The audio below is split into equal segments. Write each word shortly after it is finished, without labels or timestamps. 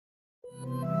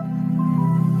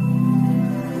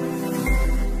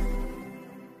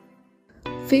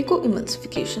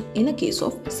Phacoemulsification in a case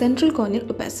of central corneal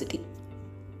opacity.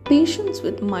 Patients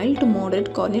with mild to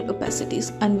moderate corneal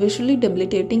opacities and visually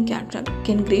debilitating cataract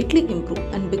can greatly improve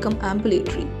and become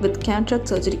ambulatory with cataract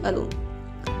surgery alone.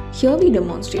 Here we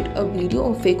demonstrate a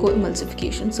video of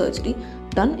phacoemulsification surgery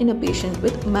done in a patient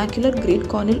with macular grade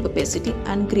corneal opacity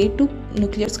and grade 2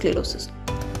 nuclear sclerosis.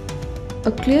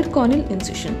 A clear corneal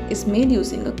incision is made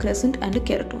using a crescent and a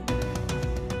keratome.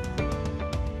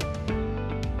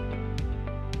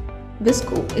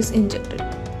 Visco is injected.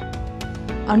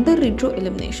 Under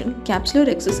retroillumination, capsular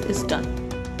excess is done.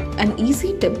 An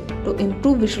easy tip to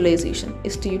improve visualization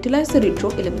is to utilize the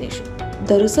retroillumination.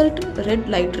 The resultant red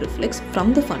light reflex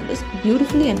from the fundus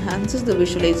beautifully enhances the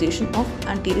visualization of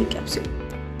anterior capsule.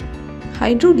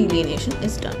 Hydrodelineation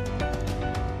is done.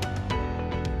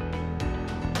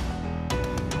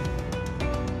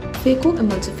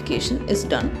 Phacoemulsification is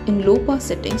done in low pass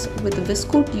settings with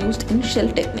visco used in shell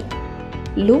technique.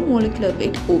 Low molecular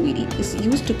weight OVD is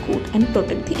used to coat and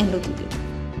protect the endothelium.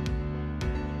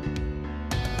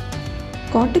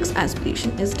 Cortex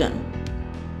aspiration is done.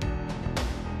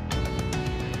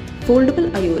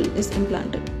 Foldable IOL is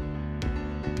implanted.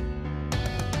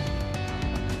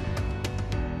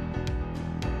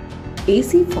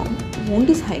 AC form wound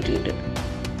is hydrated.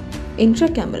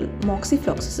 Intracameral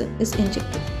moxifloxacin is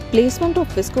injected. Placement of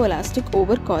viscoelastic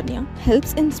over cornea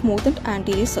helps in smoothened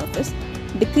anterior surface,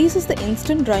 decreases the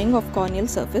instant drying of corneal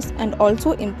surface and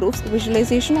also improves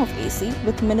visualization of AC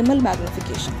with minimal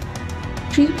magnification.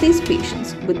 Treat these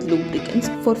patients with lubricants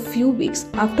for few weeks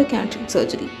after cataract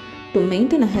surgery to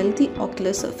maintain a healthy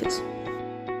ocular surface.